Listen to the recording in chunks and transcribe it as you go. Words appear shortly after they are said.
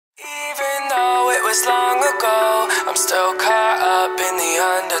was long ago. I'm still caught up in the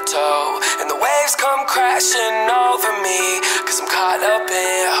undertow, and the waves come crashing over me, cause I'm caught up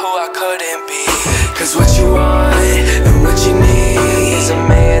in who I couldn't be. Cause what you want and what you need is a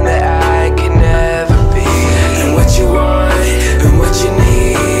man that I can never be. And what you want and what you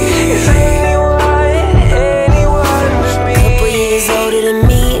need is anyone but me. Couple years older than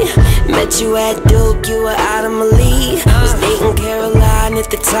me, met you at Duke, you were out of my league. Was dating Caroline at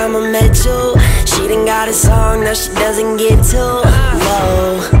the time I met you. She done got a song, now she doesn't get too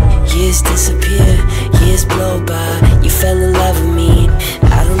low. Years disappear, years blow by. You fell in love with me,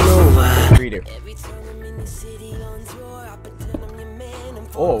 I don't know why. Read it. Every time I'm in the city on tour, I pretend I'm your man, and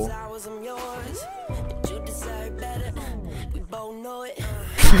for Oh. hours I'm yours. But you deserve better, we both know it.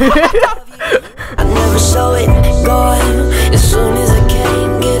 I never show it, gone as soon as I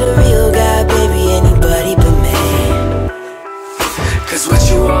can. Get a real guy, baby, anybody but me. Cause what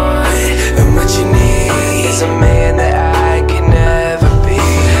you want and what you need is a man that I can never be.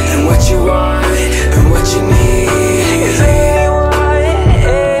 And what you want and what you need is anyone but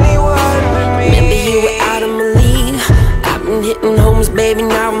me. Remember you were out of my league. I've been hitting homes, baby,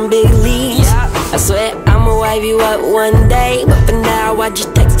 now I'm big leagues. I swear I'ma wipe you up one day, but for now I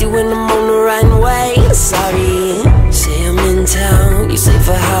just text you when I'm on the runway. Sorry, say I'm in town, you say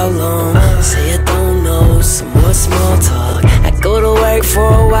for how long? Say I don't know, some more small talk. I go to work for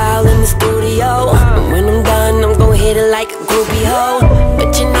a while in the studio, and when I'm done I'm gon' hit it like a groupie hoe.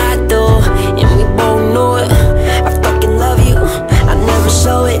 But you're not though, and we both know it. I fucking love you, I never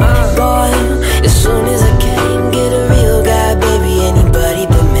show it. Gone as soon as I can. Get a real guy, baby, anybody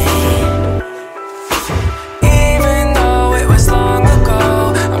but me. Even though it was long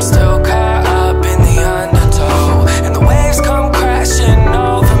ago, I'm still caught up in the undertow, and the waves come crashing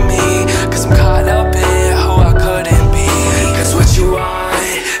over me, cause I'm caught up in who I couldn't be. Cause what you want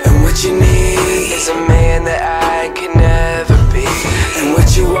and what you need is a man that I can never be. And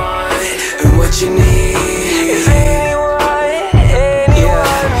what you want and what you need is anyone but me.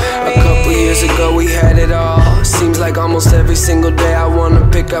 A couple years ago we had it all. Seems like almost every single day I wanna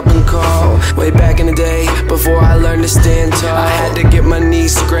pick up and call. Way back in the day, before I learned to stand tall, I had to get my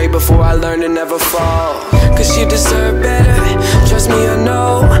knees scraped before I learned to never fall. Cause you deserve better, trust me I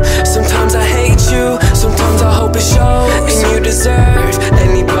know. Sometimes I hate you, sometimes I hope it shows. And you deserve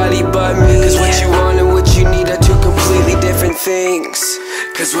anybody but me. Cause what you want and what you need are two completely different things.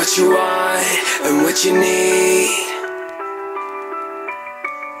 Cause what you want and what you need,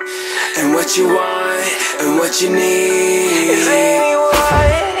 and what you want and what you need is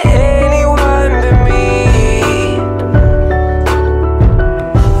anyone but me.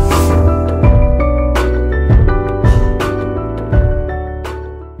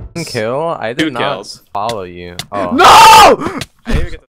 Kill? I did Two not kills. follow you. Oh. No!